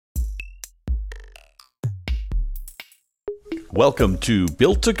Welcome to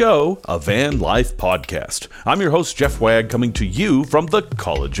Built to Go, a van life podcast. I'm your host, Jeff Wagg, coming to you from the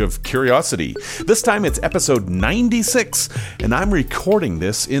College of Curiosity. This time it's episode 96, and I'm recording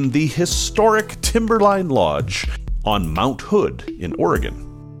this in the historic Timberline Lodge on Mount Hood in Oregon.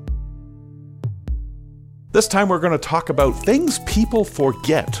 This time we're going to talk about things people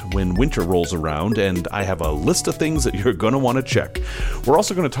forget when winter rolls around, and I have a list of things that you're going to want to check. We're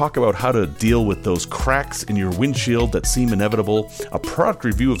also going to talk about how to deal with those cracks in your windshield that seem inevitable, a product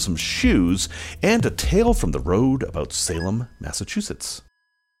review of some shoes, and a tale from the road about Salem, Massachusetts.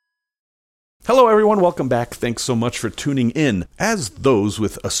 Hello everyone, welcome back. Thanks so much for tuning in. As those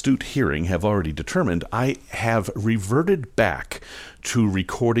with astute hearing have already determined, I have reverted back to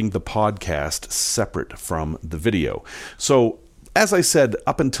recording the podcast separate from the video. So, as I said,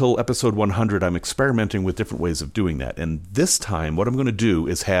 up until episode 100, I'm experimenting with different ways of doing that. And this time, what I'm going to do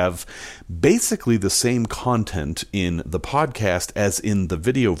is have basically the same content in the podcast as in the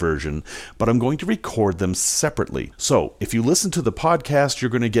video version, but I'm going to record them separately. So, if you listen to the podcast, you're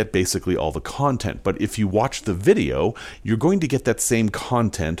going to get basically all the content. But if you watch the video, you're going to get that same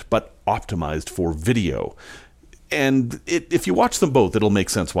content, but optimized for video. And if you watch them both, it'll make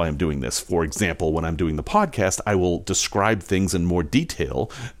sense why I'm doing this. For example, when I'm doing the podcast, I will describe things in more detail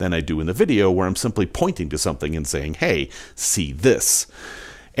than I do in the video, where I'm simply pointing to something and saying, hey, see this.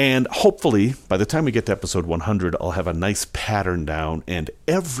 And hopefully, by the time we get to episode 100, I'll have a nice pattern down and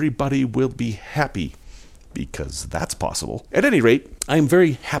everybody will be happy. Because that's possible. At any rate, I am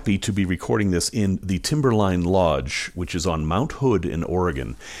very happy to be recording this in the Timberline Lodge, which is on Mount Hood in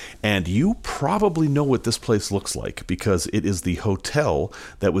Oregon. And you probably know what this place looks like, because it is the hotel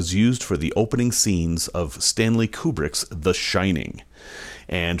that was used for the opening scenes of Stanley Kubrick's The Shining.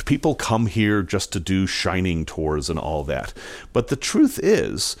 And people come here just to do Shining tours and all that. But the truth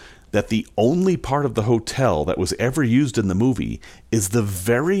is that the only part of the hotel that was ever used in the movie is the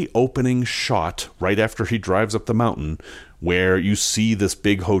very opening shot right after he drives up the mountain, where you see this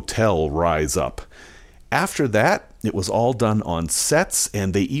big hotel rise up. After that, it was all done on sets,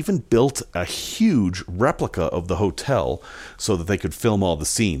 and they even built a huge replica of the hotel so that they could film all the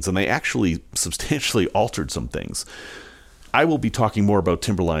scenes, and they actually substantially altered some things. I will be talking more about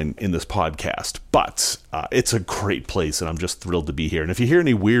Timberline in this podcast, but it's a great place, and I'm just thrilled to be here. And if you hear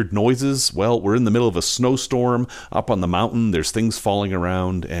any weird noises, well, we're in the middle of a snowstorm up on the mountain. There's things falling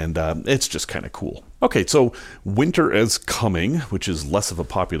around, and it's just kind of cool. Okay, so winter is coming, which is less of a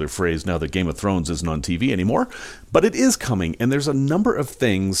popular phrase now that Game of Thrones isn't on TV anymore, but it is coming, and there's a number of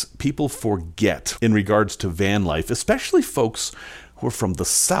things people forget in regards to van life, especially folks who are from the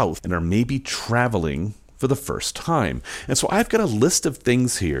South and are maybe traveling for the first time. And so I've got a list of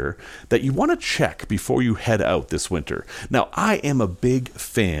things here that you want to check before you head out this winter. Now, I am a big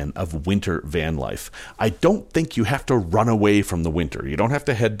fan of winter van life. I don't think you have to run away from the winter. You don't have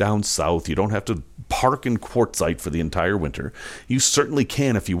to head down south. You don't have to park in Quartzsite for the entire winter. You certainly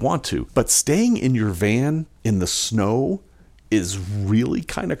can if you want to. But staying in your van in the snow is really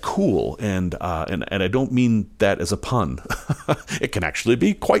kind of cool, and I don't mean that as a pun. It can actually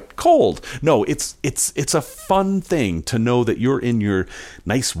be quite cold. No, it's a fun thing to know that you're in your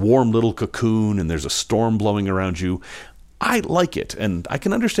nice warm little cocoon and there's a storm blowing around you. I like it, and I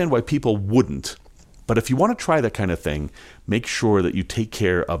can understand why people wouldn't. But if you want to try that kind of thing, make sure that you take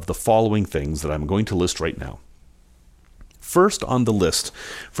care of the following things that I'm going to list right now. First on the list,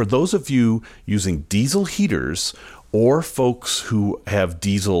 for those of you using diesel heaters or folks who have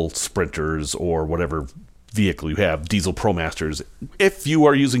diesel Sprinters or whatever vehicle you have, diesel ProMasters, if you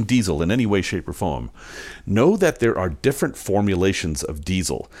are using diesel in any way, shape, or form, know that there are different formulations of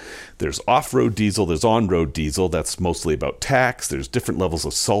diesel. There's off-road diesel, there's on-road diesel, that's mostly about tax, there's different levels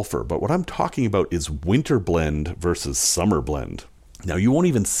of sulfur, but what I'm talking about is winter blend versus summer blend. Now, you won't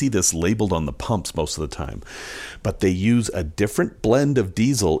even see this labeled on the pumps most of the time, but they use a different blend of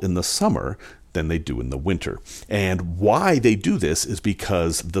diesel in the summer than they do in the winter. And why they do this is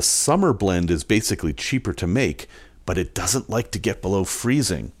because the summer blend is basically cheaper to make, but it doesn't like to get below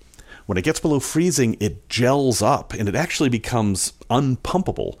freezing. When it gets below freezing, it gels up and it actually becomes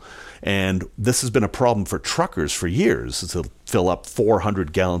unpumpable. And this has been a problem for truckers for years, to fill up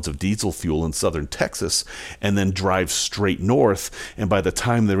 400 gallons of diesel fuel in southern Texas and then drive straight north. And by the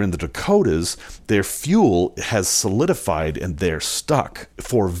time they're in the Dakotas, their fuel has solidified and they're stuck.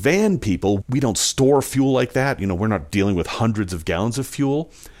 For van people, we don't store fuel like that. You know, we're not dealing with hundreds of gallons of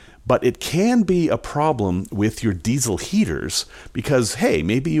fuel. But it can be a problem with your diesel heaters because, hey,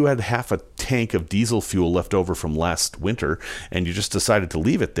 maybe you had half a tank of diesel fuel left over from last winter and you just decided to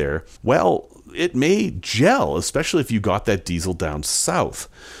leave it there. Well, it may gel, especially if you got that diesel down south.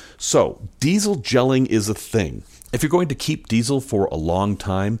 So diesel gelling is a thing. If you're going to keep diesel for a long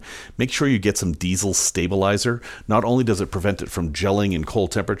time, make sure you get some diesel stabilizer. Not only does it prevent it from gelling in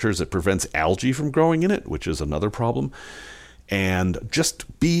cold temperatures, it prevents algae from growing in it, which is another problem. And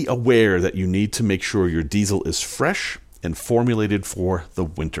just be aware that you need to make sure your diesel is fresh and formulated for the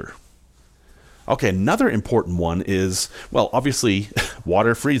winter. Okay, another important one is, well, obviously,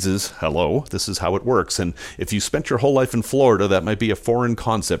 water freezes. Hello, this is how it works. And if you spent your whole life in Florida, that might be a foreign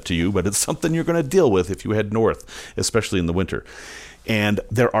concept to you, but it's something you're going to deal with if you head north, especially in the winter. And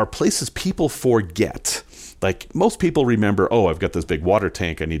there are places people forget. Like, most people remember, oh, I've got this big water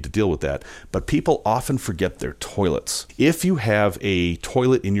tank, I need to deal with that. But people often forget their toilets. If you have a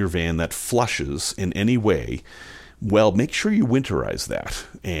toilet in your van that flushes in any way, well, make sure you winterize that.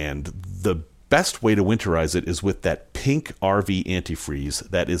 And the best way to winterize it is with that pink RV antifreeze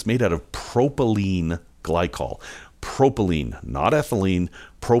that is made out of propylene glycol. Propylene, not ethylene,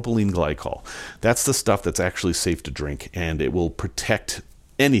 propylene glycol. That's the stuff that's actually safe to drink, and it will protect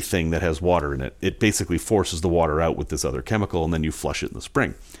anything that has water in it. It basically forces the water out with this other chemical, and then you flush it in the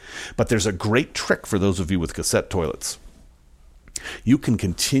spring. But there's a great trick for those of you with cassette toilets. You can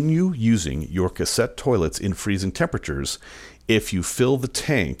continue using your cassette toilets in freezing temperatures if you fill the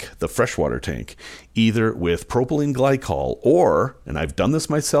tank, the freshwater tank, either with propylene glycol or, and I've done this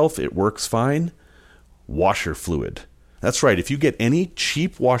myself, it works fine, washer fluid. That's right, if you get any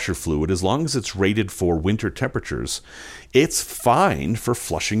cheap washer fluid, as long as it's rated for winter temperatures, it's fine for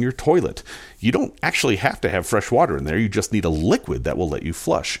flushing your toilet. You don't actually have to have fresh water in there, you just need a liquid that will let you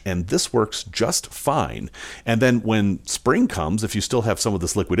flush, and this works just fine. And then when spring comes, if you still have some of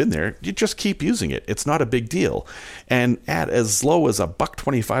this liquid in there, you just keep using it. It's not a big deal. And at as low as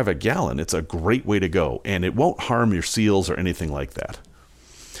 $1.25 a gallon, it's a great way to go, and it won't harm your seals or anything like that.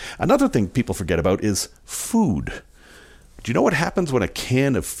 Another thing people forget about is food. Do you know what happens when a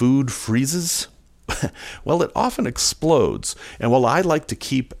can of food freezes? Well, it often explodes. And while I like to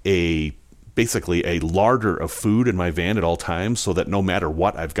keep basically a larder of food in my van at all times so that no matter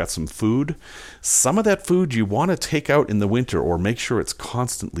what, I've got some food, some of that food you want to take out in the winter or make sure it's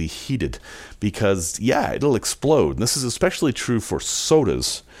constantly heated because, yeah, it'll explode. And this is especially true for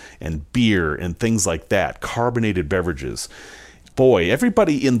sodas and beer and things like that, carbonated beverages. Boy,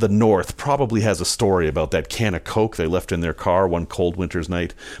 everybody in the north probably has a story about that can of Coke they left in their car one cold winter's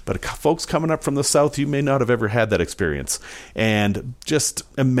night. But folks coming up from the south, you may not have ever had that experience. And just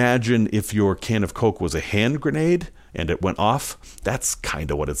imagine if your can of Coke was a hand grenade and it went off. That's kind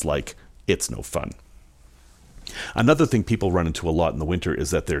of what it's like. It's no fun. Another thing people run into a lot in the winter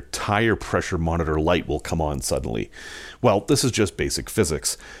is that their tire pressure monitor light will come on suddenly. Well, this is just basic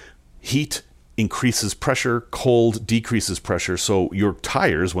physics. Heat increases pressure, cold decreases pressure. So your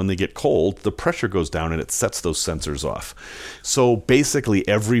tires, when they get cold, the pressure goes down and it sets those sensors off. So basically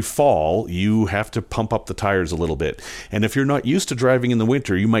every fall, you have to pump up the tires a little bit. And if you're not used to driving in the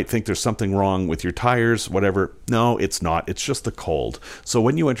winter, you might think there's something wrong with your tires, whatever. No, it's not. It's just the cold. So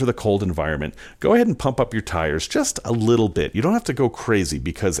when you enter the cold environment, go ahead and pump up your tires just a little bit. You don't have to go crazy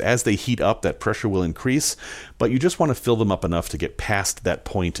because as they heat up, that pressure will increase, but you just want to fill them up enough to get past that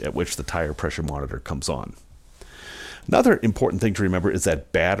point at which the tire pressure monitor comes on. Another important thing to remember is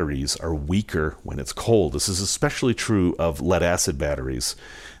that batteries are weaker when it's cold. This is especially true of lead acid batteries.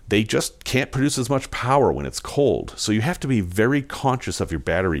 They just can't produce as much power when it's cold, so you have to be very conscious of your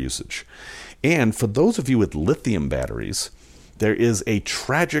battery usage. And for those of you with lithium batteries, there is a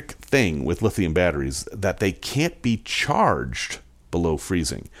tragic thing with lithium batteries that they can't be charged below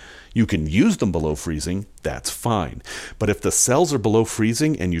freezing. You can use them below freezing, that's fine. But if the cells are below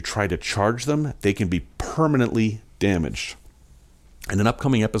freezing and you try to charge them, they can be permanently damaged. In an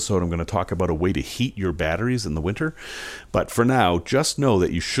upcoming episode, I'm going to talk about a way to heat your batteries in the winter. But for now, just know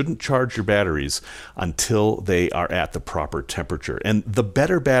that you shouldn't charge your batteries until they are at the proper temperature. And the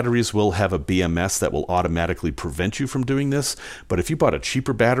better batteries will have a BMS that will automatically prevent you from doing this. But if you bought a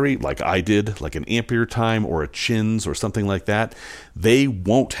cheaper battery, like I did, like an Ampere Time or a Chins or something like that, they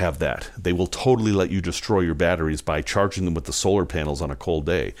won't have that. They will totally let you destroy your batteries by charging them with the solar panels on a cold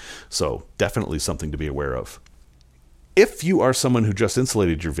day. So definitely something to be aware of. If you are someone who just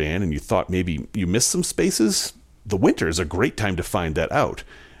insulated your van and you thought maybe you missed some spaces, the winter is a great time to find that out.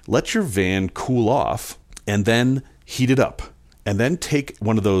 Let your van cool off and then heat it up. And then take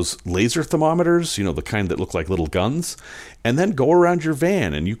one of those laser thermometers, you know, the kind that look like little guns, and then go around your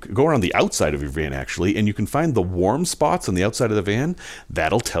van, and you go around the outside of your van, actually, and you can find the warm spots on the outside of the van.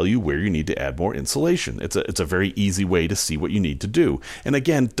 That'll tell you where you need to add more insulation. It's a very easy way to see what you need to do. And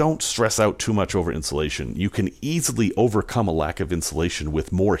again, don't stress out too much over insulation. You can easily overcome a lack of insulation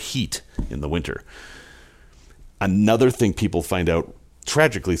with more heat in the winter. Another thing people find out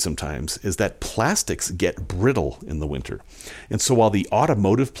tragically sometimes, is that plastics get brittle in the winter. And so while the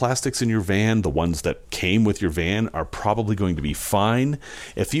automotive plastics in your van, the ones that came with your van, are probably going to be fine,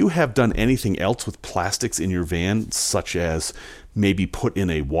 if you have done anything else with plastics in your van, such as maybe put in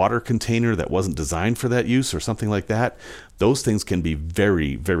a water container that wasn't designed for that use or something like that, those things can be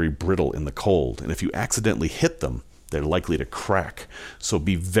very, very brittle in the cold. And if you accidentally hit them, they're likely to crack. So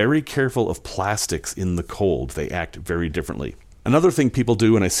be very careful of plastics in the cold. They act very differently. Another thing people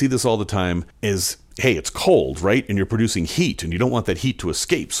do, and I see this all the time, is, hey, it's cold, right? And you're producing heat, and you don't want that heat to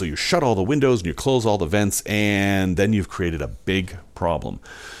escape. So you shut all the windows and you close all the vents, and then you've created a big problem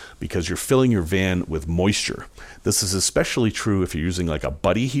because you're filling your van with moisture. This is especially true if you're using like a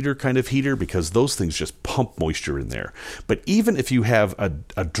buddy heater kind of heater, because those things just pump moisture in there. But even if you have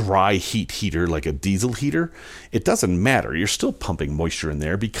a dry heat heater like a diesel heater, it doesn't matter. You're still pumping moisture in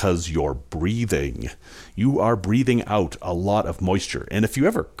there because you're breathing. You are breathing out a lot of moisture. And if you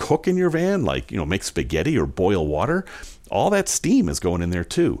ever cook in your van, like, make spaghetti or boil water, all that steam is going in there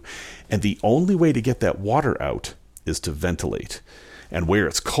too. And the only way to get that water out is to ventilate. And where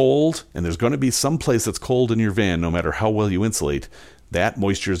it's cold, and there's going to be some place that's cold in your van, no matter how well you insulate, that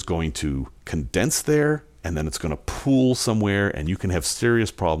moisture is going to condense there, and then it's going to pool somewhere, and you can have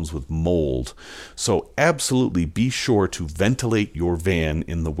serious problems with mold. So absolutely be sure to ventilate your van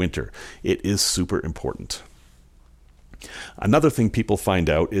in the winter. It is super important. Another thing people find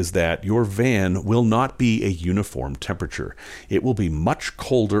out is that your van will not be a uniform temperature. It will be much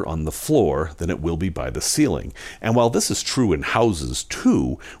colder on the floor than it will be by the ceiling. And while this is true in houses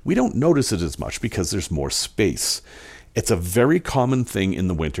too, we don't notice it as much because there's more space. It's a very common thing in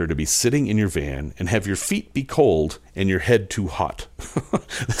the winter to be sitting in your van and have your feet be cold and your head too hot.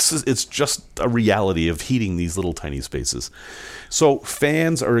 It's just a reality of heating these little tiny spaces. So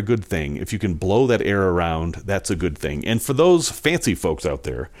fans are a good thing. If you can blow that air around, that's a good thing. And for those fancy folks out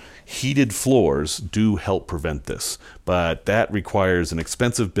there, heated floors do help prevent this. But that requires an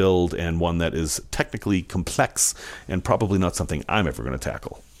expensive build and one that is technically complex and probably not something I'm ever going to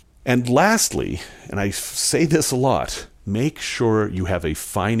tackle. And lastly, and I say this a lot, make sure you have a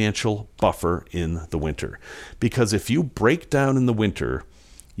financial buffer in the winter. Because if you break down in the winter,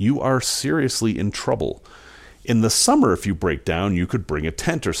 you are seriously in trouble. In the summer, if you break down, you could bring a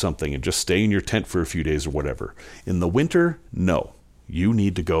tent or something and just stay in your tent for a few days or whatever. In the winter, no. You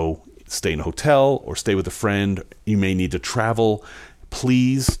need to go stay in a hotel or stay with a friend. You may need to travel.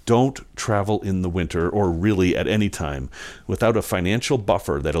 Please don't travel in the winter, or really at any time, without a financial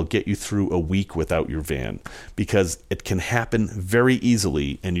buffer that'll get you through a week without your van, because it can happen very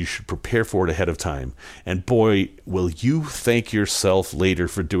easily and you should prepare for it ahead of time. And boy, will you thank yourself later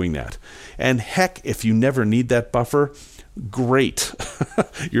for doing that. And heck, if you never need that buffer, great.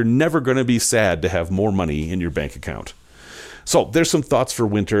 You're never going to be sad to have more money in your bank account. So there's some thoughts for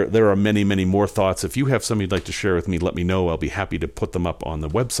winter. There are many, many more thoughts. If you have some you'd like to share with me, let me know. I'll be happy to put them up on the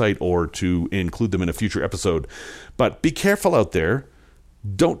website or to include them in a future episode. But be careful out there.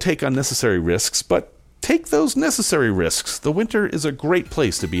 Don't take unnecessary risks, but take those necessary risks. The winter is a great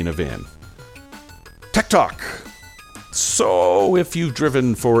place to be in a van. Tech Talk. So, if you've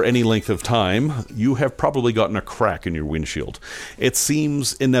driven for any length of time, you have probably gotten a crack in your windshield. It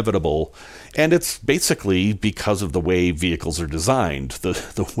seems inevitable, and it's basically because of the way vehicles are designed.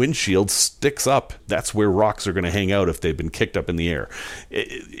 The windshield sticks up. That's where rocks are going to hang out if they've been kicked up in the air.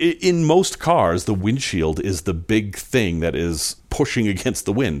 In most cars, the windshield is the big thing that is pushing against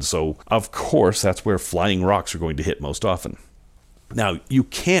the wind, so of course that's where flying rocks are going to hit most often. Now, you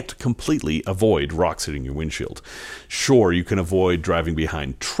can't completely avoid rocks hitting your windshield. Sure, you can avoid driving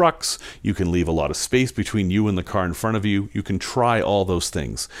behind trucks. You can leave a lot of space between you and the car in front of you. You can try all those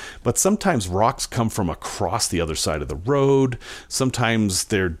things. But sometimes rocks come from across the other side of the road. Sometimes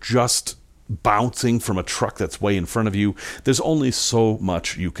they're just bouncing from a truck that's way in front of you. There's only so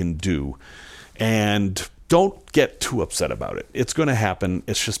much you can do. And don't get too upset about it. It's going to happen.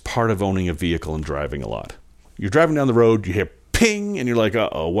 It's just part of owning a vehicle and driving a lot. You're driving down the road, you hear ping, and you're like,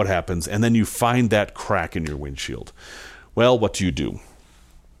 uh-oh, what happens? And then you find that crack in your windshield. Well, what do?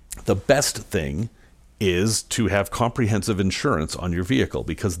 The best thing is to have comprehensive insurance on your vehicle,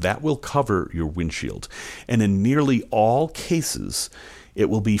 because that will cover your windshield. And in nearly all cases, it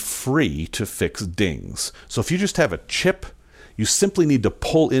will be free to fix dings. So if you just have a chip, you simply need to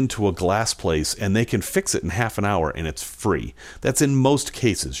pull into a glass place and they can fix it in half an hour and it's free. That's in most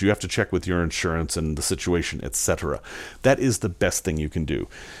cases. You have to check with your insurance and the situation, etc. That is the best thing you can do.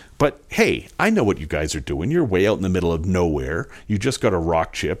 But hey, I know what you guys are doing. You're way out in the middle of nowhere. You just got a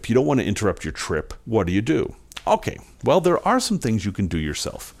rock chip. You don't want to interrupt your trip. What do? Okay, well, there are some things you can do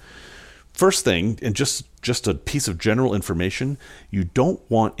yourself. First thing, and just a piece of general information, you don't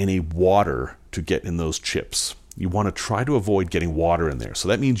want any water to get in those chips. You want to try to avoid getting water in there. So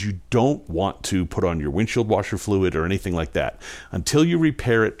that means you don't want to put on your windshield washer fluid or anything like that. Until you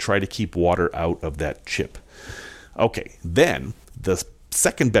repair it, try to keep water out of that chip. Okay, then the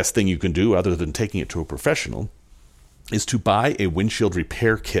second best thing you can do, other than taking it to a professional, is to buy a windshield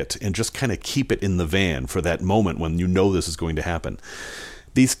repair kit and just kind of keep it in the van for that moment when you know this is going to happen.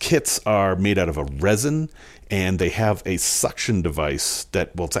 These kits are made out of a resin, and they have a suction device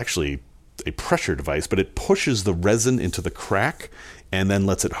that, well, it's actually a pressure device, but it pushes the resin into the crack and then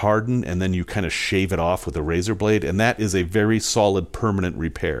lets it harden, and then you kind of shave it off with a razor blade, and that is a very solid permanent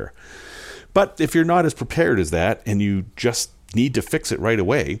repair. But if you're not as prepared as that and you just need to fix it right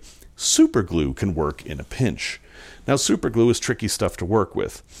away, super glue can work in a pinch. Now, super glue is tricky stuff to work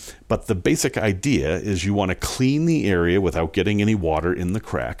with, but the basic idea is you want to clean the area without getting any water in the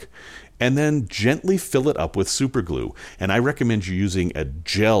crack, and then gently fill it up with super glue. And I recommend you using a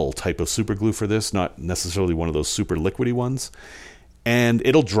gel type of super glue for this, not necessarily one of those super liquidy ones. And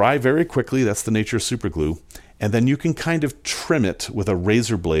it'll dry very quickly. That's the nature of super glue. And then you can kind of trim it with a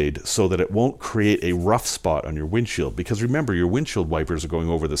razor blade so that it won't create a rough spot on your windshield. Because remember, your windshield wipers are going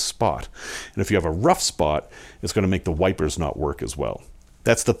over this spot. And if you have a rough spot, it's going to make the wipers not work as well.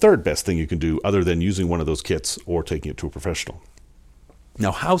 That's the third best thing you can do other than using one of those kits or taking it to a professional.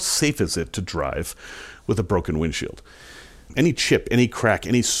 Now, how safe is it to drive with a broken windshield? Any chip, any crack,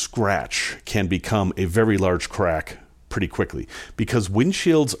 any scratch can become a very large crack pretty quickly because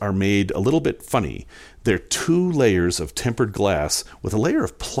windshields are made a little bit funny. They're two layers of tempered glass with a layer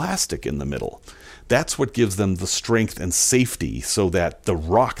of plastic in the middle. That's what gives them the strength and safety so that the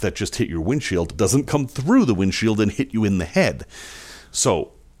rock that just hit your windshield doesn't come through the windshield and hit you in the head.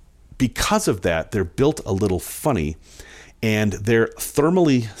 So because of that, they're built a little funny and they're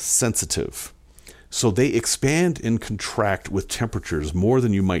thermally sensitive. So they expand and contract with temperatures more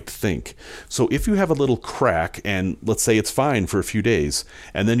than you might think. So if you have a little crack, and let's say it's fine for a few days,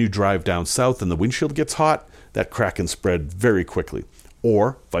 and then you drive down south and the windshield gets hot, that crack can spread very quickly.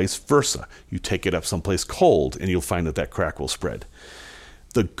 Or vice versa. You take it up someplace cold, and you'll find that that crack will spread.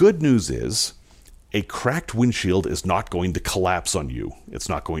 The good news is, a cracked windshield is not going to collapse on you. It's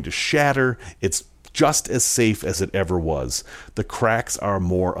not going to shatter. It's just as safe as it ever was. The cracks are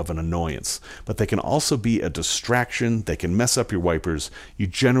more of an annoyance, but they can also be a distraction. They can mess up your wipers. You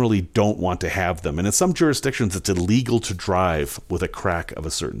generally don't want to have them. And in some jurisdictions, it's illegal to drive with a crack of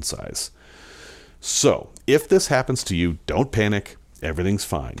a certain size. So if this happens to you, don't panic. Everything's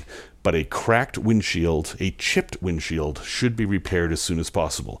fine. But a cracked windshield, a chipped windshield, should be repaired as soon as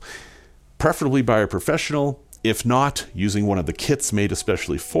possible. Preferably by a professional. If not, using one of the kits made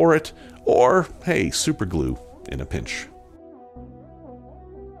especially for it, or, hey, super glue in a pinch.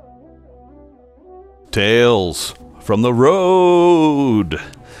 Tales from the road.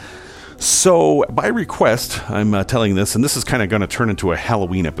 So, by request, I'm telling this, and this is kind of going to turn into a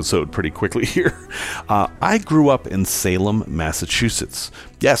Halloween episode pretty quickly here. I grew up in Salem, Massachusetts.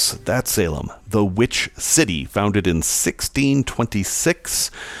 Yes, that's Salem, the Witch City, founded in 1626.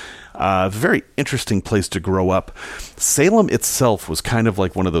 A very interesting place to grow up. Salem itself was kind of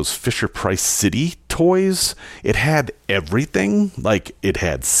like one of those Fisher-Price City toys. It had everything. Like, it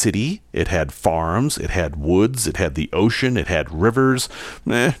had city, it had farms, it had woods, it had the ocean, it had rivers.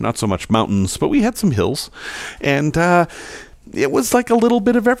 Not so much mountains, but we had some hills. And it was like a little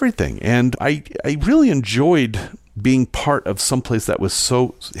bit of everything. And I really enjoyed being part of someplace that was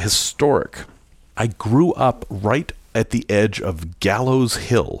so historic. I grew up right at the edge of Gallows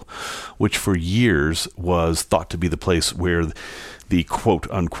Hill, which for years was thought to be the place where the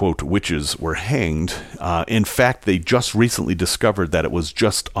quote-unquote witches were hanged. In fact, they just recently discovered that it was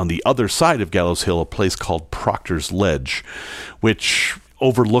just on the other side of Gallows Hill, a place called Proctor's Ledge, which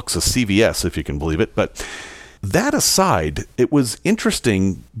overlooks a CVS, if you can believe it. But that aside, it was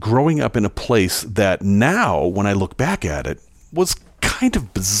interesting growing up in a place that now, when I look back at it, was kind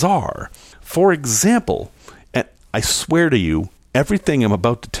of bizarre. For example, I swear to you, everything I'm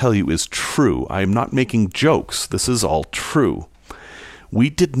about to tell you is true. I am not making jokes. This is all true. We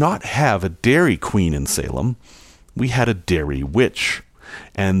did not have a Dairy Queen in Salem. We had a Dairy Witch.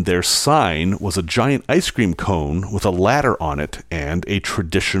 And their sign was a giant ice cream cone with a ladder on it and a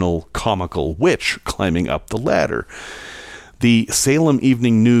traditional comical witch climbing up the ladder. The Salem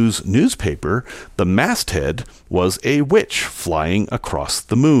Evening News newspaper, the masthead, was a witch flying across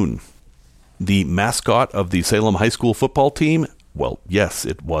the moon. The mascot of the Salem High School football team, Well, yes,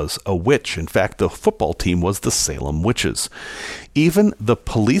 it was a witch. In fact, the football team was the Salem Witches. Even the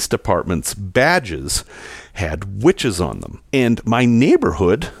police department's badges had witches on them. And my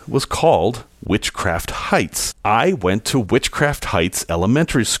neighborhood was called Witchcraft Heights. I went to Witchcraft Heights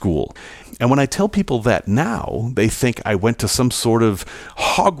Elementary School. And when I tell people that now, they think I went to some sort of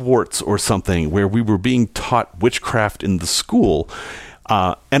Hogwarts or something where we were being taught witchcraft in the school.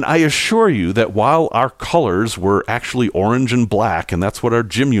 And I assure you that while our colors were actually orange and black, and that's what our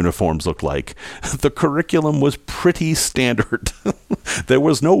gym uniforms looked like, the curriculum was pretty standard. There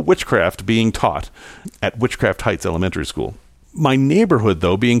was no witchcraft being taught at Witchcraft Heights Elementary School. My neighborhood,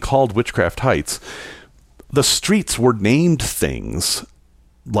 though, being called Witchcraft Heights, the streets were named things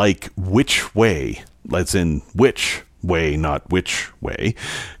like Witch Way, as in witch way, not which way,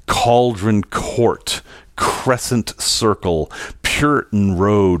 Cauldron Court, Crescent Circle, Puritan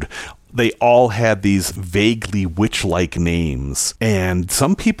Road. They all had these vaguely witch-like names. And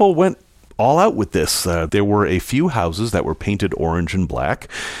some people went all out with this. There were a few houses that were painted orange and black.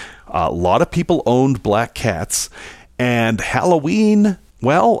 A lot of people owned black cats. And Halloween,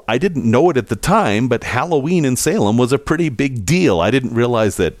 well, I didn't know it at the time, but Halloween in Salem was a pretty big deal. I didn't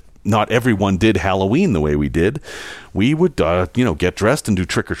realize that not everyone did Halloween the way we did. We would, get dressed and do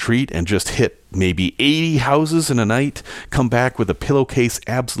trick-or-treat and just hit maybe 80 houses in a night, come back with a pillowcase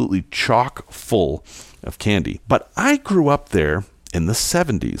absolutely chock full of candy. But I grew up there in the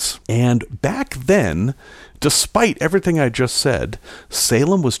 70s. And back then, despite everything I just said,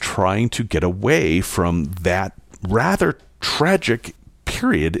 Salem was trying to get away from that rather tragic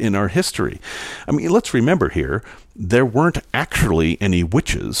period in our history. I mean, let's remember here, there weren't actually any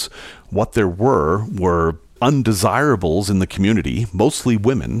witches. What there were undesirables in the community, mostly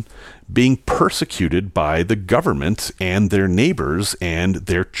women, being persecuted by the government and their neighbors and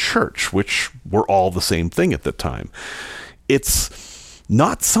their church, which were all the same thing at the time. It's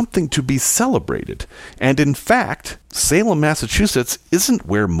not something to be celebrated. And in fact, Salem, Massachusetts isn't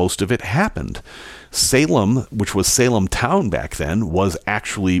where most of it happened. Salem, which was Salem town back then, was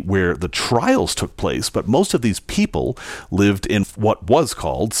actually where the trials took place, but most of these people lived in what was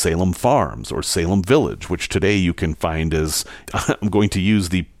called Salem Farms or Salem Village, which today you can find as, I'm going to use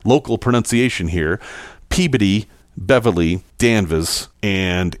the local pronunciation here, Peabody, Beverly, Danvers,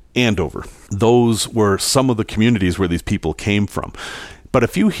 and Andover. Those were some of the communities where these people came from. But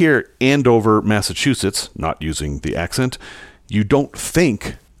if you hear Andover, Massachusetts, not using the accent, you don't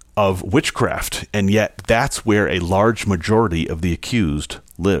think of witchcraft, and yet that's where a large majority of the accused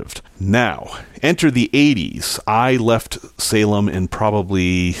lived. Now, enter the 80s. I left Salem in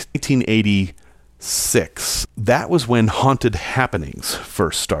probably 1986. That was when haunted happenings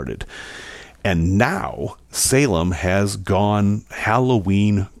first started. And now, Salem has gone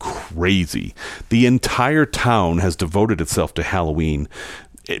Halloween crazy. The entire town has devoted itself to Halloween.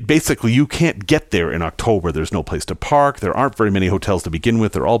 Basically, you can't get there in October. There's no place to park. There aren't very many hotels to begin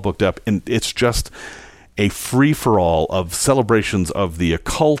with. They're all booked up. And it's just a free-for-all of celebrations of the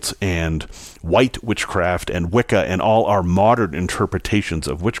occult and white witchcraft and Wicca and all our modern interpretations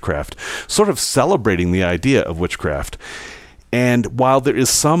of witchcraft, sort of celebrating the idea of witchcraft. And while there is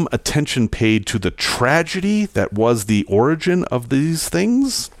some attention paid to the tragedy that was the origin of these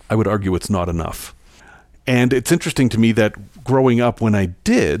things, I would argue it's not enough. And it's interesting to me that growing up when I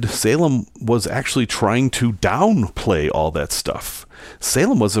did, Salem was actually trying to downplay all that stuff.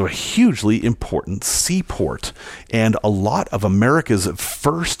 Salem was a hugely important seaport, and a lot of America's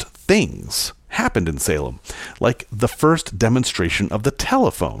first things happened in Salem, like the first demonstration of the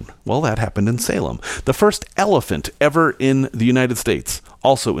telephone. Well, that happened in Salem. The first elephant ever in the United States,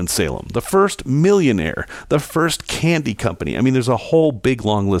 also in Salem. The first millionaire, the first candy company. I mean, there's a whole big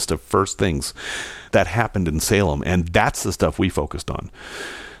long list of first things that happened in Salem, and that's the stuff we focused on.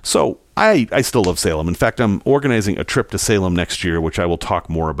 So I still love Salem. In fact, I'm organizing a trip to Salem next year, which I will talk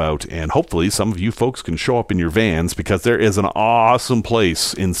more about, and hopefully some of you folks can show up in your vans, because there is an awesome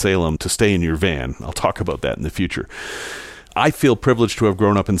place in Salem to stay in your van. I'll talk about that in the future. I feel privileged to have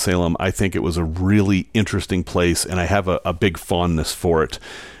grown up in Salem. I think it was a really interesting place, and I have a big fondness for it.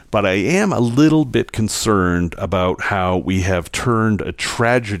 But I am a little bit concerned about how we have turned a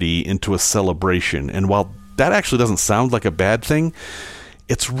tragedy into a celebration. And while that actually doesn't sound like a bad thing,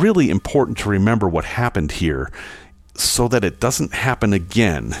 it's really important to remember what happened here so that it doesn't happen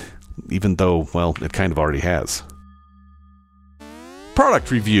again, even though, well, it kind of already has.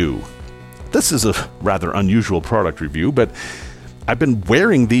 Product review. This is a rather unusual product review, but I've been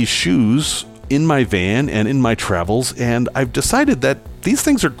wearing these shoes in my van and in my travels, and I've decided that these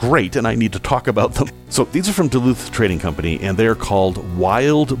things are great and I need to talk about them. So these are from Duluth Trading Company, and they are called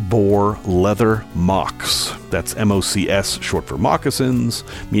Wild Boar Leather Mocs. That's MOCS, short for moccasins,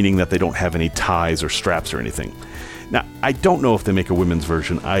 meaning that they don't have any ties or straps or anything. Now, I don't know if they make a women's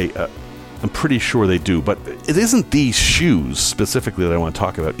version. I'm pretty sure they do, but it isn't these shoes specifically that I want to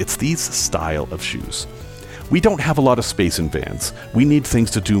talk about. It's these style of shoes. We don't have a lot of space in vans. We need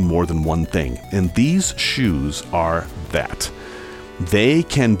things to do more than one thing, and these shoes are that. They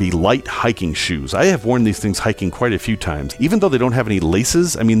can be light hiking shoes. I have worn these things hiking quite a few times. Even though they don't have any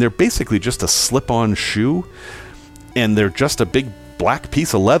laces, I mean, they're basically just a slip-on shoe, and they're just a big black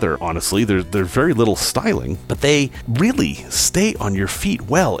piece of leather, honestly. There's very little styling, but they really stay on your feet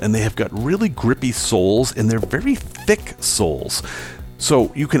well, and they have got really grippy soles, and they're very thick soles.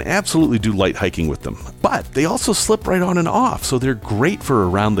 So you can absolutely do light hiking with them, but they also slip right on and off. So they're great for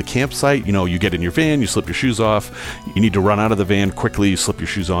around the campsite. You know, you get in your van, you slip your shoes off, you need to run out of the van quickly, you slip your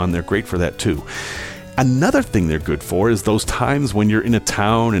shoes on. They're great for that too. Another thing they're good for is those times when you're in a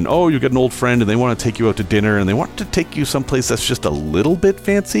town and, you get an old friend and they want to take you out to dinner and they want to take you someplace that's just a little bit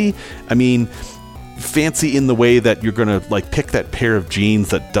fancy. I mean, fancy in the way that you're going to pick that pair of jeans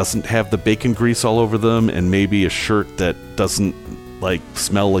that doesn't have the bacon grease all over them, and maybe a shirt that doesn't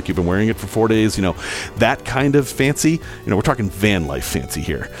smell like you've been wearing it for 4 days, that kind of fancy. We're talking van life fancy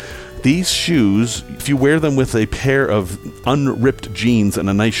here. These shoes, if you wear them with a pair of unripped jeans and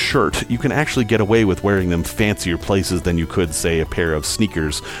a nice shirt, you can actually get away with wearing them fancier places than you could, say, a pair of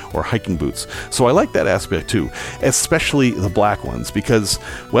sneakers or hiking boots. So I like that aspect too, especially the black ones, because,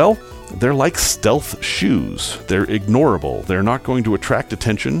 well, they're like stealth shoes. They're ignorable. They're not going to attract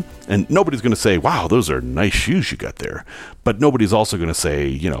attention, and nobody's going to say, wow, those are nice shoes you got there. But nobody's also going to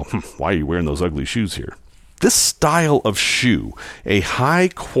say, why are you wearing those ugly shoes here? This style of shoe, a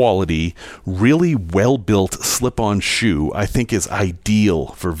high-quality, really well-built slip-on shoe, I think is ideal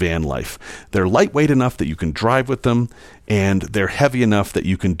for van life. They're lightweight enough that you can drive with them, and they're heavy enough that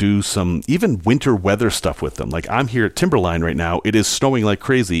you can do some even winter weather stuff with them. Like I'm here at Timberline right now. It is snowing like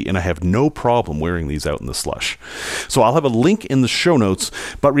crazy, and I have no problem wearing these out in the slush. So I'll have a link in the show notes,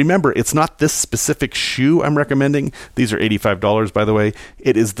 but remember, it's not this specific shoe I'm recommending. These are $85, by the way.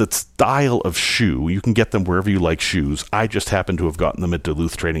 It is the style of shoe. You can get them wherever you like shoes. I just happen to have gotten them at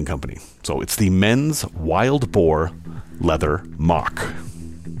Duluth Trading Company. So it's the men's Wild Boar Leather Moc.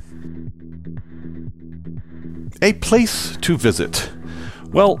 A place to visit.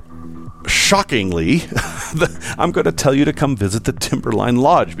 Well, shockingly, I'm going to tell you to come visit the Timberline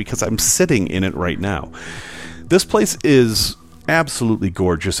Lodge because I'm sitting in it right now. This place is absolutely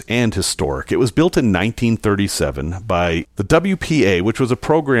gorgeous and historic. It was built in 1937 by the WPA, which was a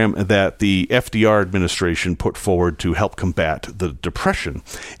program that the FDR administration put forward to help combat the Depression.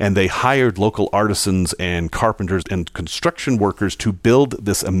 And they hired local artisans and carpenters and construction workers to build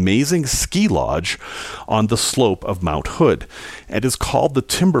this amazing ski lodge on the slope of Mount Hood. It is called the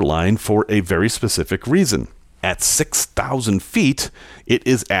Timberline for a very specific reason. At 6,000 feet, it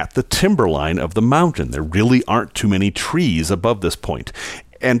is at the timberline of the mountain. There really aren't too many trees above this point.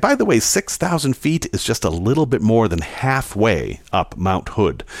 And by the way, 6,000 feet is just a little bit more than halfway up Mount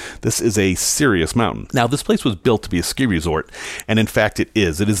Hood. This is a serious mountain. Now, this place was built to be a ski resort, and in fact it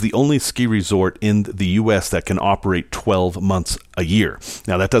is. It is the only ski resort in the U.S. that can operate 12 months a year.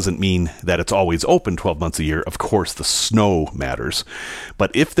 Now, that doesn't mean that it's always open 12 months a year. Of course, the snow matters. But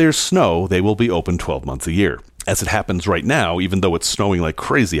if there's snow, they will be open 12 months a year. As it happens right now, even though it's snowing like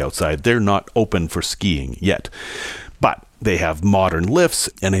crazy outside, they're not open for skiing yet. But they have modern lifts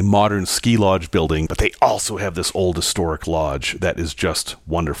and a modern ski lodge building, but they also have this old historic lodge that is just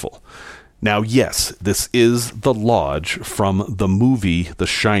wonderful. Now, yes, this is the lodge from the movie The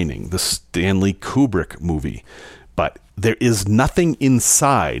Shining, the Stanley Kubrick movie. But there is nothing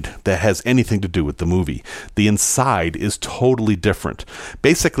inside that has anything to do with the movie. The inside is totally different.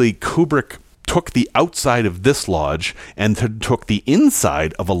 Basically, Kubrick took the outside of this lodge and took the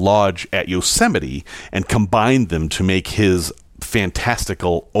inside of a lodge at Yosemite and combined them to make his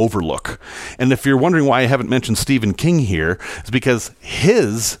fantastical overlook. And if you're wondering why I haven't mentioned Stephen King here, it's because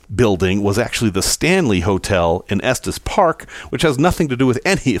his building was actually the Stanley Hotel in Estes Park, which has nothing to do with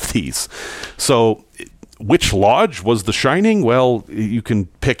any of these. So which lodge was The Shining? Well, you can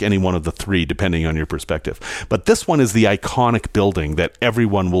pick any one of the three depending on your perspective. But this one is the iconic building that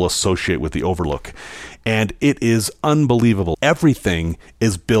everyone will associate with the Overlook. And it is unbelievable. Everything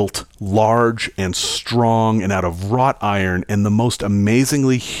is built large and strong and out of wrought iron and the most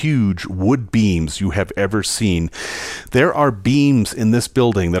amazingly huge wood beams you have ever seen. There are beams in this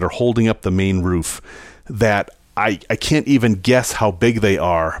building that are holding up the main roof that I can't even guess how big they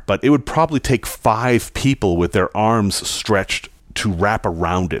are, but it would probably take 5 people with their arms stretched to wrap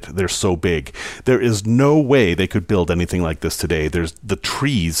around it. They're so big. There is no way they could build anything like this today. The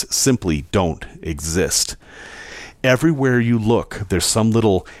trees simply don't exist. Everywhere you look, there's some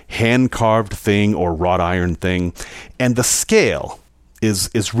little hand-carved thing or wrought iron thing, and the scale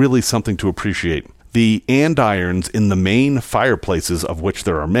is really something to appreciate. The andirons in the main fireplaces, of which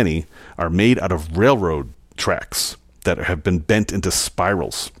there are many, are made out of railroad tracks that have been bent into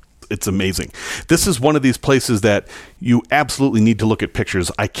spirals. It's amazing. This is one of these places that you absolutely need to look at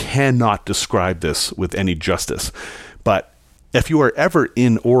pictures. I cannot describe this with any justice, but if you are ever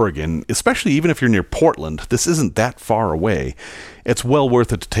in Oregon, especially even if you're near Portland, this isn't that far away. It's well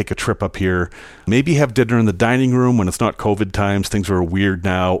worth it to take a trip up here. Maybe have dinner in the dining room when it's not COVID times. Things are weird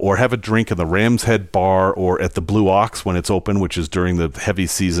now. Or have a drink in the Ram's Head Bar or at the Blue Ox when it's open, which is during the heavy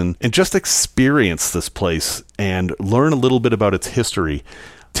season. And just experience this place and learn a little bit about its history.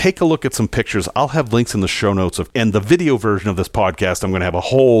 Take a look at some pictures. I'll have links in the show notes. And the video version of this podcast, I'm going to have a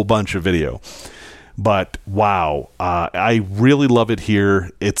whole bunch of video. But wow, I really love it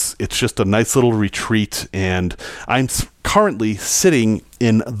here. It's just a nice little retreat, and I'm currently sitting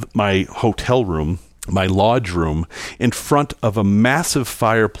in my hotel room, my lodge room, in front of a massive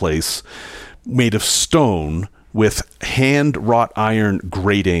fireplace made of stone with hand-wrought iron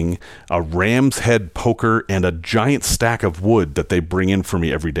grating, a ram's head poker, and a giant stack of wood that they bring in for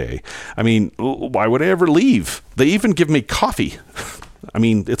me every day. I mean, why would I ever leave? They even give me coffee. I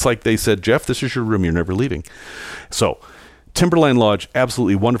mean, it's like they said, Jeff, this is your room. You're never leaving. So, Timberline Lodge,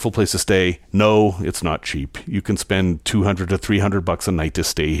 absolutely wonderful place to stay. No, it's not cheap. You can spend $200 to $300 a night to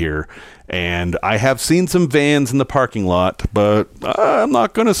stay here. And I have seen some vans in the parking lot, but I'm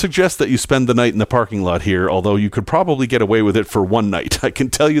not going to suggest that you spend the night in the parking lot here, although you could probably get away with it for one night. I can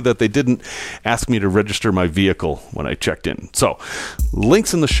tell you that they didn't ask me to register my vehicle when I checked in. So,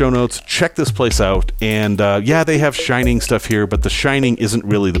 links in the show notes. Check this place out. And yeah, they have Shining stuff here, but the Shining isn't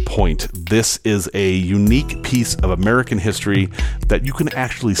really the point. This is a unique piece of American history that you can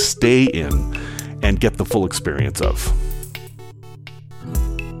actually stay in and get the full experience of.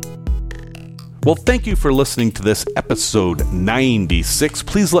 Well, thank you for listening to this episode 96.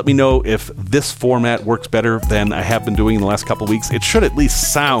 Please let me know if this format works better than I have been doing in the last couple of weeks. It should at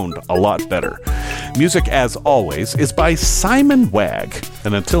least sound a lot better. Music, as always, is by Simon Wagg.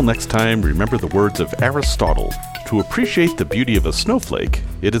 And until next time, remember the words of Aristotle. To appreciate the beauty of a snowflake,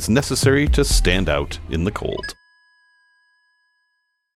 it is necessary to stand out in the cold.